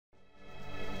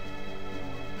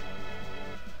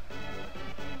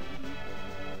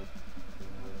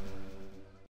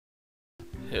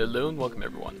Hello and welcome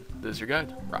everyone. This is your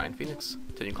guide, Ryan Phoenix,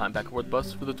 continuing to climb back aboard the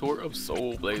bus for the tour of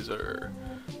Soul Blazer.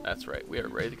 That's right, we are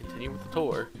ready to continue with the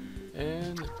tour.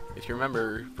 And if you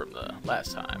remember from the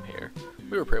last time here,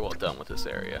 we were pretty well done with this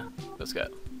area. Just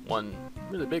got one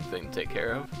really big thing to take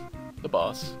care of. The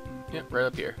boss. Yep, right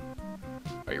up here.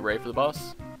 Are you ready for the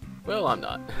boss? Well, I'm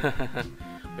not.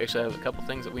 We actually have a couple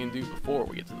things that we can do before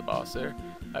we get to the boss there.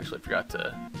 I actually forgot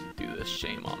to do this,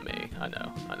 shame on me. I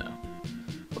know.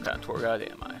 What kind of tour guide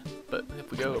am I? But if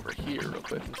we go over here real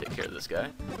quick and take care of this guy,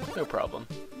 no problem.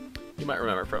 You might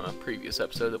remember from a previous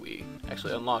episode that we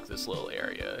actually unlocked this little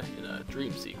area in a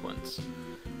dream sequence.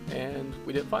 And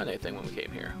we didn't find anything when we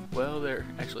came here. Well, there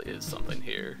actually is something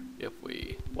here. If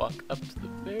we walk up to the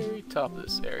very top of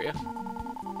this area,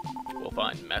 we'll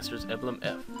find Master's Emblem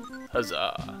F.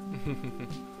 Huzzah!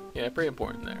 Yeah, pretty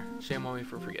important there. Shame on me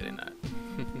for forgetting that.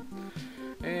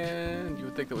 And you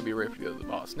would think that we'd be ready to go to the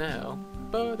boss now,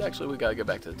 but actually we gotta go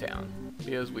back to the town,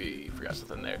 because we forgot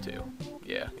something there too.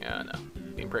 Yeah, I know.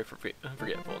 Being pretty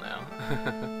forgetful now.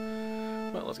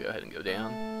 Well, let's go ahead and go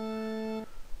down.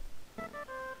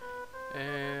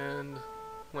 And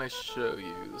when I show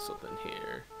you something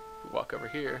here, if we walk over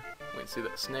here, we can see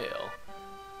that snail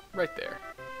right there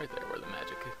where the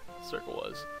magic circle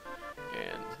was.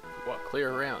 And if we walk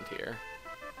clear around here,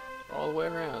 all the way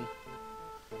around,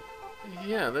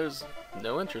 yeah, there's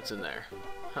no entrance in there.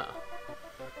 Huh.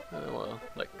 Well,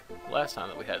 like last time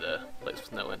that we had a place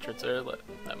with no entrance there,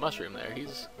 that mushroom there,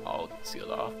 he's all sealed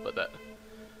off, but that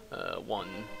one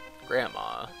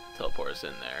grandma teleported us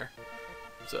in there.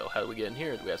 So how do we get in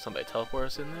here? Do we have somebody teleport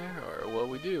us in there? Or what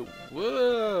do we do?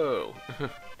 Whoa!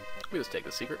 We just take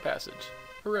the secret passage.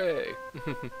 Hooray!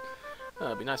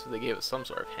 It'd be nice if they gave us some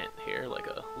sort of hint here, like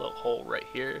a little hole right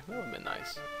here. That would have been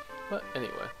nice. But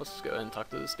anyway, let's just go ahead and talk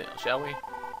to the snail, shall we?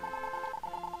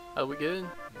 How do we get in?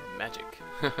 Magic.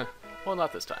 Well,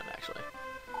 not this time, actually.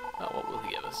 What will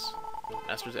he give us?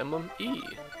 Master's Emblem E.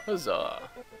 Huzzah!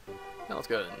 Now let's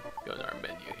go ahead and go into our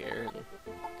menu here and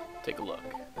take a look.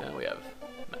 Now we have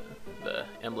the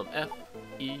Emblem F,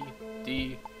 E,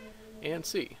 D, and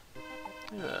C.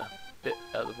 A bit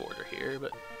out of order here,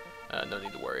 but no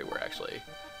need to worry. We're actually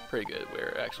pretty good. We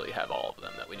actually have all of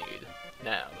them that we need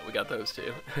now that we got those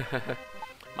two.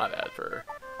 My bad for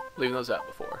leaving those out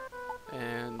before.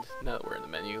 And now that we're in the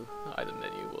menu, item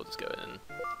menu, we'll just go ahead and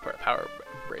put our power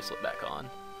bracelet back on,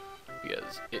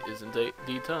 because it is indeed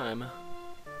time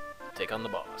to take on the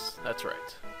boss. That's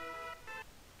right.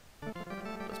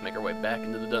 Let's make our way back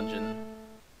into the dungeon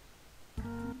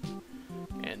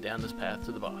and down this path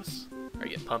to the boss. Are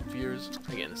you getting pumped, viewers?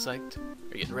 Are you getting psyched? Are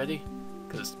you getting ready?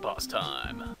 Because it's boss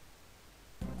time.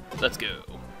 Let's go.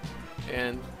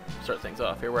 And start things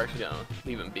off here, we're actually going to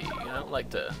leave him be. I don't like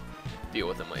to deal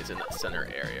with him when he's in that center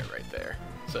area right there.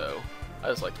 So I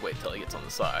just like to wait till he gets on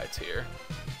the sides here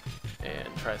and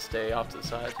try to stay off to the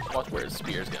side. Watch where his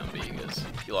spear is going to be, because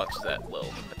he launches that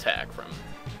little attack from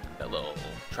that little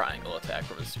triangle attack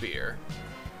from his spear.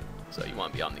 So you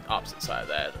want to be on the opposite side of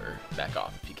that, or back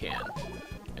off if you can,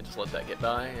 and just let that get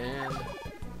by and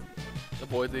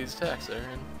avoid these attacks there.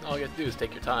 And all you have to do is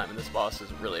take your time, and this boss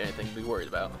isn't really anything to be worried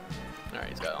about. Alright,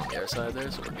 he's got it on the other side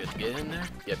there, so we're good to get in there,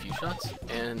 get a few shots,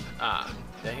 and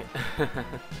dang it.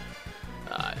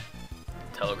 I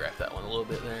telegraphed that one a little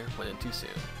bit there, went in too soon.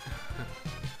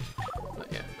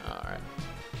 But yeah, alright.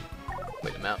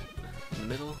 Wait him out in the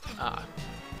middle.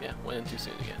 Yeah, went in too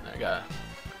soon again. I gotta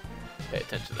pay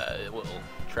attention to that, it will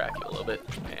track you a little bit,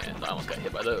 and I almost got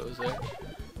hit by those there.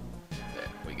 There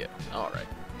we go. Alright,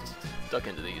 just duck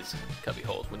into these cubby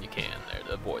holes when you can there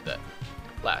to avoid that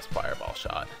last fireball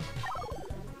shot.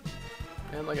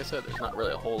 And like I said, there's not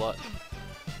really a whole lot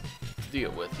to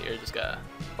deal with here, just gotta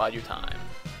bide your time.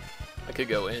 I could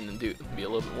go in and be a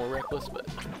little bit more reckless, but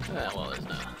well, there's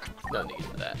no need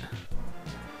for that.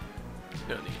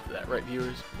 No need for that, right,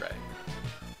 viewers? Right.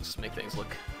 Just make things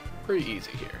look pretty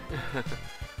easy here.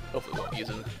 Hopefully we won't use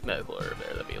a medical herb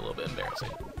there, that'd be a little bit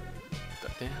embarrassing.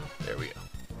 Duck down, there we go.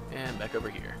 And back over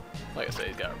here. Like I said,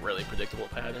 he's got a really predictable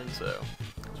pattern, so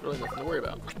there's really nothing to worry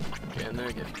about. Get in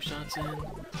there, get a few shots in,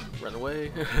 run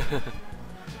away.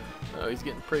 Oh, he's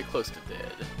getting pretty close to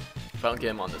dead. If I don't get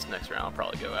him on this next round, I'll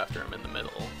probably go after him in the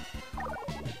middle,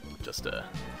 just to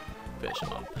finish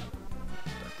him up.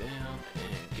 Duck down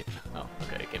and get. Oh,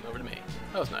 okay, he came over to me.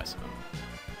 That was nice of him.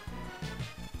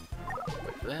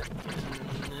 Wait for that.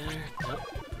 Get in there. Nope.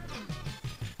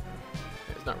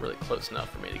 It's not really close enough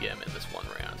for me to get him in this one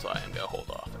round, so I am gonna hold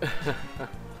off.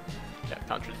 Yeah,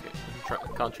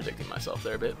 contradicting myself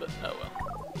there a bit, but oh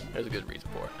well. There's a good reason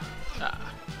for it.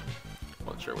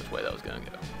 Wasn't sure which way that was gonna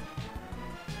go.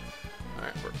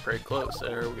 Alright, we're pretty close.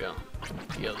 There we go.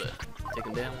 Be able to take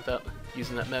him down without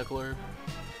using that medical herb?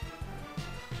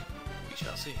 We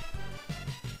shall see.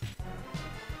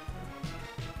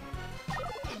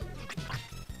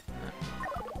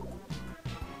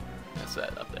 That's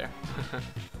that up there.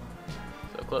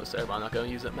 So close there, but I'm not going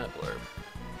to use that medical herb.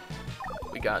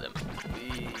 We got him.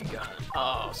 We got him.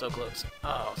 Oh, so close.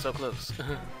 Oh, so close.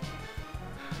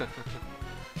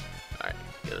 Alright,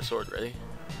 get our sword ready.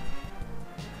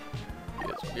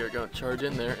 Because we are going to charge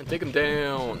in there and take him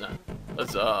down.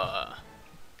 Huzzah.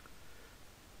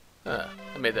 I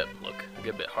made that look a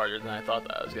good bit harder than I thought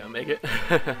that I was going to make it.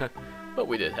 But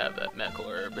we did have that medical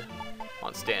herb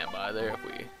on standby there if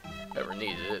we ever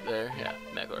needed it there. Yeah,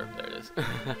 medical herb, there it is.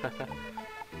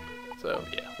 So,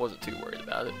 yeah, wasn't too worried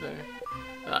about it there.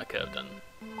 I could have done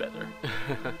better.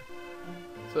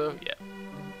 So, yeah,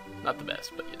 not the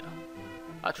best, but you know,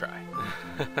 I try.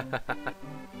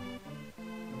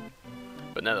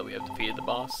 But now that we have defeated the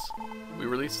boss, we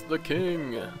release the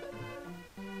king.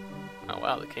 Oh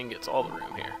wow, the king gets all the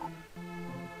room here.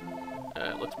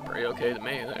 It looks pretty okay to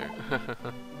me there.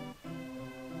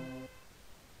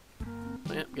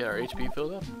 Yep, get our HP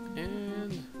filled up,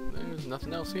 and there's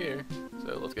nothing else here.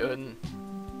 So let's go ahead and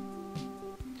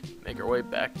make our way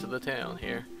back to the town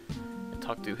here and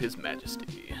talk to His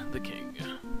Majesty, the king.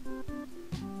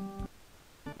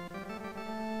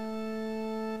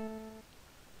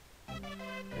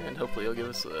 And hopefully he'll give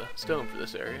us a stone for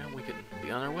this area and we can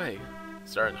be on our way.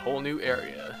 Start a whole new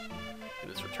area in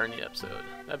this returning episode.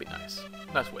 That'd be nice.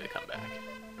 Nice way to come back.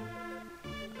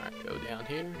 Alright, go down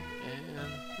here, and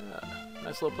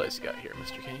nice little place you got here,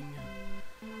 Mr. King.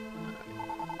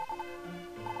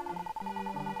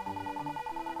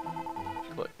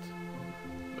 Collect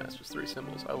Master's 3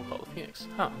 symbols. I will call the Phoenix.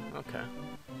 Huh, okay.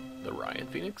 The Ryan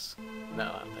Phoenix? No,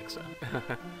 I don't think so.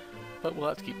 But we'll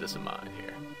have to keep this in mind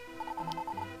here.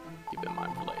 Keep it in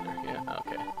mind for later. Yeah,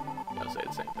 okay. I'll say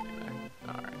the same thing there.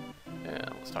 Alright.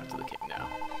 And let's talk to the king now.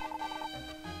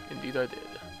 Indeed I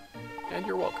did. And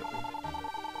you're welcome.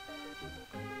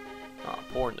 Ah,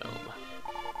 poor gnome.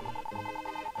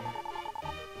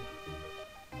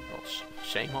 Well,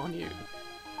 shame on you.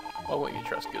 Why won't you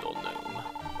trust good old gnome?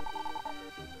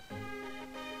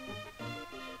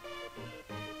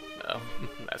 No,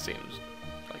 that seems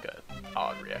like an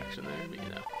odd reaction there, but you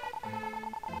know.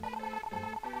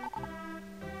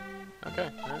 Okay,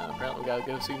 apparently we gotta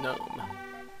go see Gnome.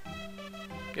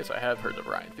 Guess I have heard of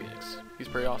Ryan Phoenix. He's a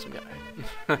pretty awesome guy.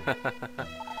 Okay,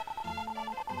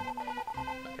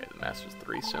 the Master's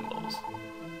 3 symbols.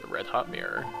 The red hot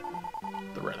mirror,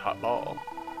 the red hot ball,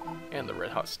 and the red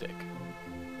hot stick.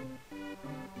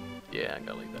 Yeah, I'm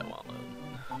gonna leave that one alone.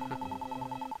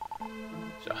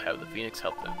 Shall have the Phoenix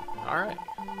help them. Alright,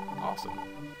 awesome.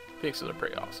 Phoenixes are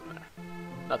pretty awesome there.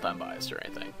 Not that I'm biased or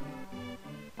anything.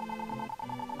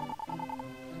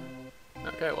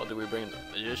 Okay, well, do we bring the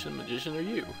magician, or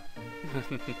you?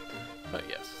 But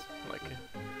yes, like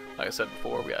I said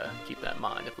before, we gotta keep that in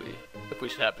mind if we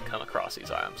should happen to come across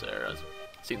these items there. It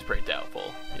seems pretty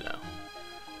doubtful, you know.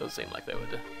 Doesn't seem like they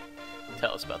would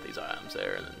tell us about these items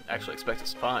there and then actually expect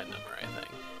us to find them or anything.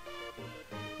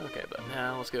 Okay, but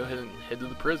now let's go ahead and head to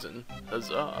the prison.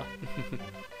 Huzzah!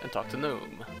 And talk to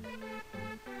Gnome.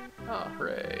 Oh,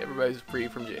 hooray! Everybody's free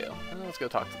from jail. Now let's go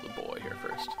talk to the boy here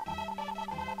first.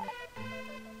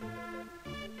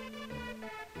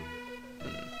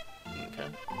 Okay.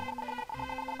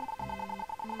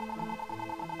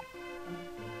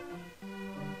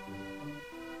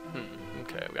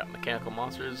 Okay, we got mechanical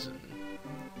monsters and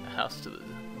a house to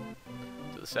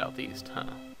the southeast, huh?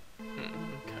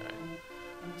 Okay.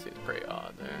 Seems pretty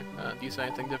odd there. Do you see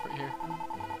anything different here?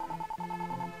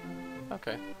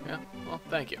 Okay, yeah, well,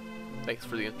 thank you. Thanks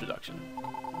for the introduction.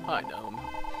 Hi, Gnome.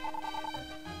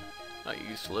 You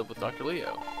used to live with Dr.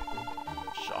 Leo.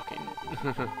 Shocking.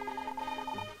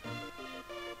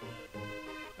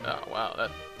 Oh, wow,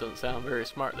 that doesn't sound very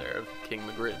smart there of King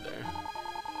McGrid there.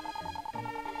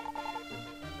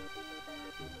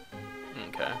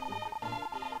 Okay.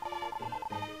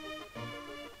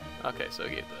 Okay, so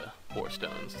he gave the 4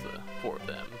 stones, the 4 of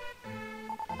them.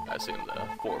 I assume the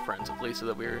 4 friends of Lisa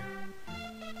that were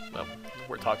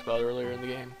talked about earlier in the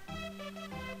game.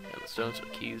 And the stones are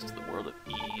keys to the world of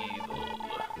evil.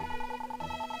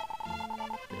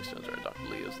 The stones are in Dr.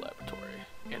 Leo's laboratory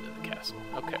and in the castle.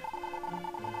 Okay.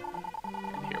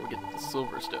 And here we get the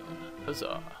silver stone.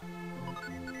 Huzzah!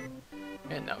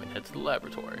 And now we head to the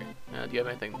laboratory. Do you have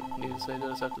anything new to say to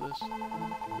us after this,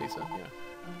 Lisa? Yeah.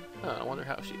 Oh, I wonder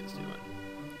how she is doing.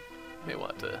 Maybe we'll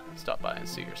have to stop by and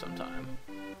see her sometime.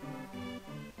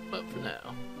 But for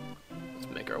now, let's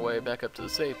make our way back up to the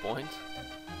save point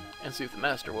and see if the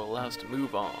master will allow us to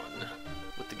move on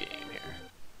with the game here.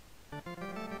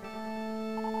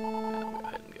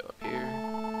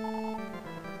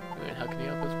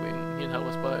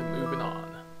 moving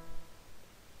on.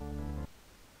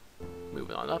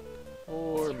 Moving on up,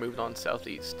 or moving on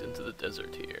southeast into the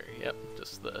desert here. Yep,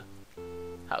 just the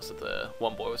house that the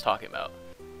one boy was talking about.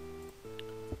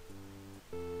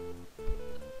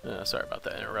 Sorry about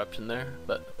that interruption there,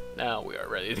 but now we are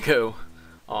ready to go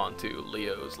on to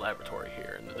Leo's laboratory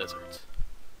here in the desert.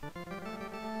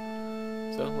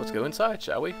 So let's go inside,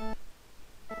 shall we?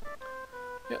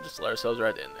 Yeah, just let ourselves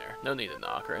right in there. No need to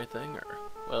knock or anything, or,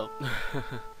 well,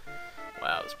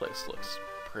 wow, this place looks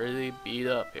pretty beat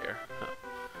up here. Huh.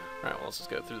 Alright, well, let's just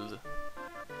go through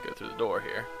the door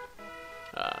here.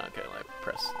 Okay, let me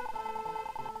press.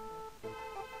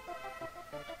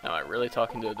 Am I really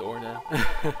talking to a door now?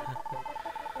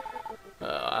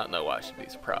 I don't know why I should be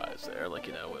surprised there. Like,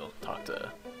 you know, we'll talk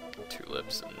to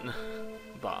tulips and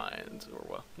vines, or,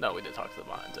 well, no, we didn't talk to the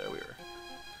vines there.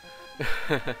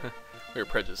 We were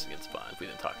prejudiced against vines. We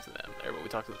didn't talk to them there, but we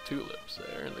talked to the tulips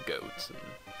there, and the goats,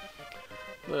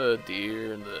 and the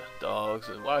deer, and the dogs.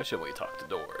 And why shouldn't we talk to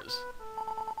doors?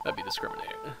 That'd be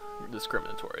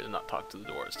discriminatory to not talk to the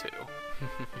doors too.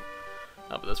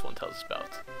 But this one tells us about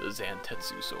the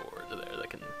Zantetsu sword there that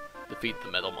can defeat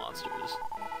the metal monsters.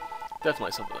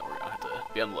 Definitely something that we're gonna have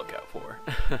to be on the lookout for.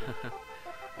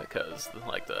 Because,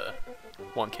 like the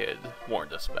one kid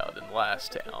warned us about in the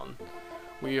last town,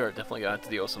 we are definitely gonna have to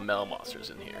deal with some metal monsters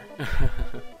in here.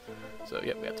 So,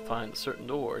 yep, we have to find a certain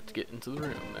door to get into the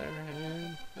room there,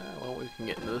 and, well, we can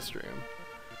get into this room.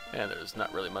 And there's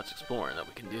not really much exploring that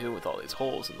we can do with all these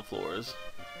holes in the floors.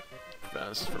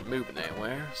 Prevent us from moving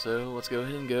anywhere, so let's go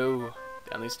ahead and go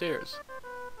down these stairs.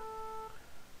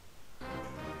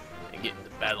 And get into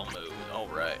battle mode,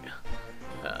 alright.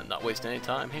 Not wasting any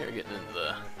time here, getting into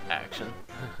the action.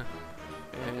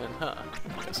 And,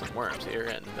 got some worms here,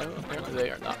 and no, apparently they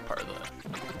are not part of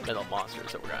the metal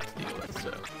monsters that we're going to have to deal with,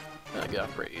 so that'll get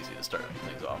off pretty easy to start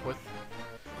things off with.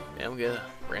 And we get a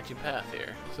branching path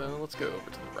here, so let's go over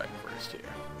to the right first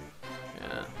here.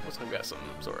 And looks like we got some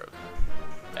sort of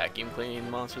vacuum cleaning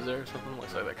monsters there or something.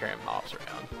 Looks like they're carrying mops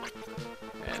around.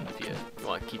 And if you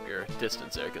want to keep your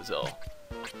distance there, because they'll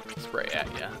spray at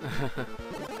you.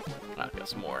 I've got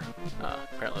some more.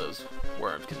 Apparently those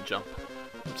worms can jump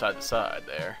from side to side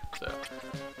there, so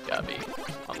gotta be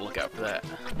on the lookout for that.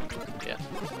 Yeah,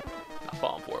 not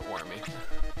falling for it, wormy.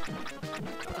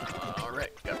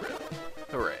 Alright, got rid of it.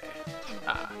 Hooray.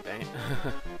 Ah, dang it.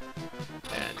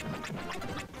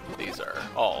 And these are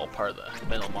all part of the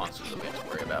metal monsters that we have to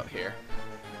worry about here.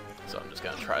 So I'm just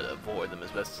going to try to avoid them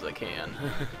as best as I can.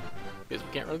 Because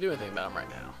we can't really do anything about them right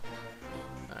now.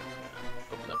 Alright,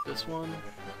 open up this one.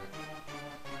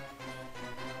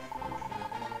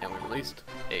 And we released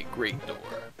a great door.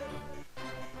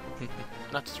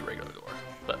 Not just a regular door,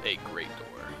 but a great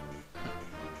door.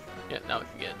 Yeah, now we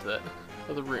can get into that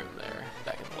other room there,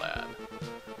 back in the lab.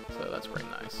 So that's very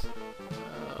nice.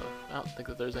 I don't think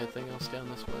that there's anything else down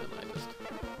this way. I just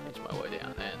inch my way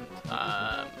down, and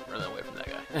I'm running away from that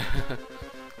guy.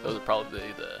 Those are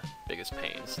probably the biggest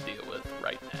pains to deal with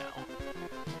right now.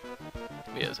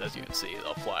 Because as you can see,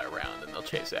 they'll fly around and they'll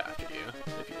chase after you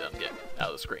if you don't get out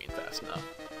of the screen fast enough.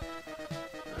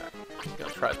 Alright, I'm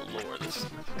gonna try to lure this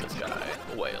guy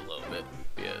away a little bit,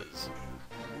 because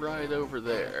right over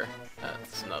there,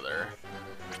 that's another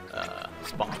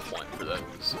spawn point for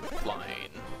those flying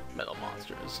metal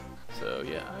monsters. So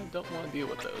yeah, I don't want to deal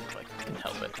with those if I can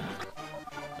help it.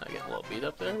 I get a little beat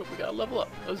up there, but we gotta level up.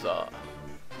 Huzzah!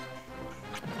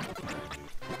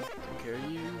 Take care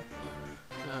of you.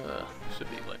 Should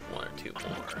be like one or two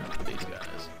more of these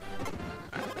guys.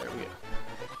 Alright, there we go.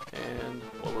 And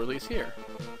we'll release here.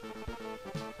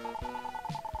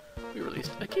 We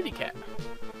released a kitty cat.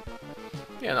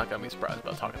 Yeah, not gonna be surprised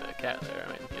about talking to a cat there.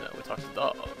 I mean, you know, we talked to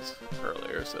dogs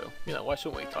earlier, so, you know, why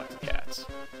shouldn't we talk to cats?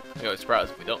 I'm gonna be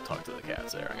surprised if we don't talk to the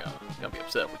cats there. I'm gonna be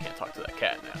upset if we can't talk to that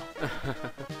cat now.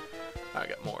 I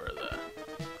got more of the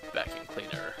vacuum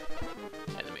cleaner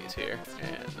enemies here,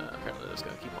 and apparently they're just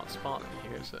gonna keep on spawning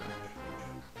here, so...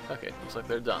 Okay, looks like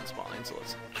they're done spawning, so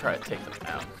let's try to take them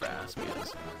out fast,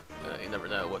 because you never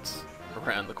know what's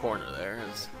around the corner there.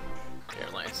 Here,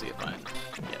 let me see if I can...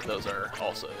 Yeah, those are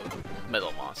also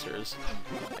metal monsters,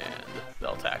 and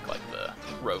they'll attack like the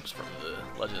ropes from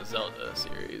the Legend of Zelda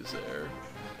series there.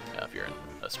 If you're in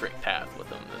a straight path with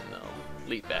them, then they'll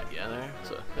leap at you there,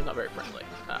 so they're not very friendly.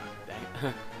 Ah,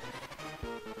 dang.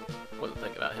 Wasn't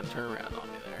thinking about him turning around on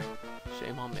me there.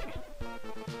 Shame on me.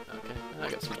 Okay, I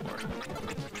got some more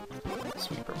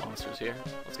sweeper monsters here.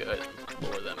 Let's go ahead and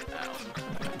lure them out.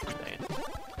 Dang it.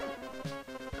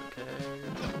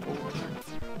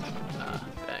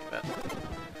 Dang, that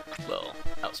little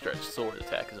outstretched sword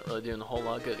attack isn't really doing a whole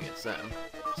lot of good against them.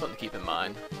 Something to keep in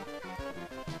mind.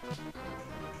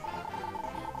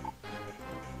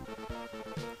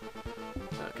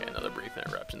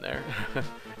 option there.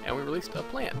 And we released a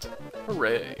plant.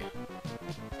 Hooray!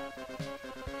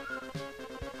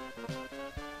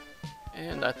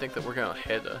 And I think that we're gonna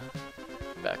head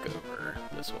back over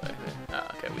this way.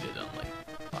 Ah, okay, we did only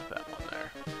lock that one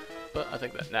there. But I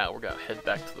think that now we're gonna head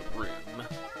back to the room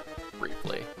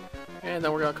briefly, and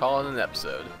then we're gonna call it an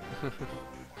episode.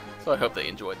 So I hope that you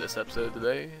enjoyed this episode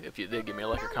today. If you did, give me a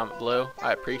like or comment below.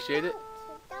 I appreciate it.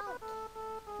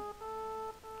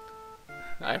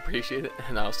 I appreciate it,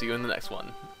 and I'll see you in the next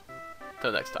one.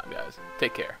 Till next time, guys.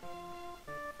 Take care.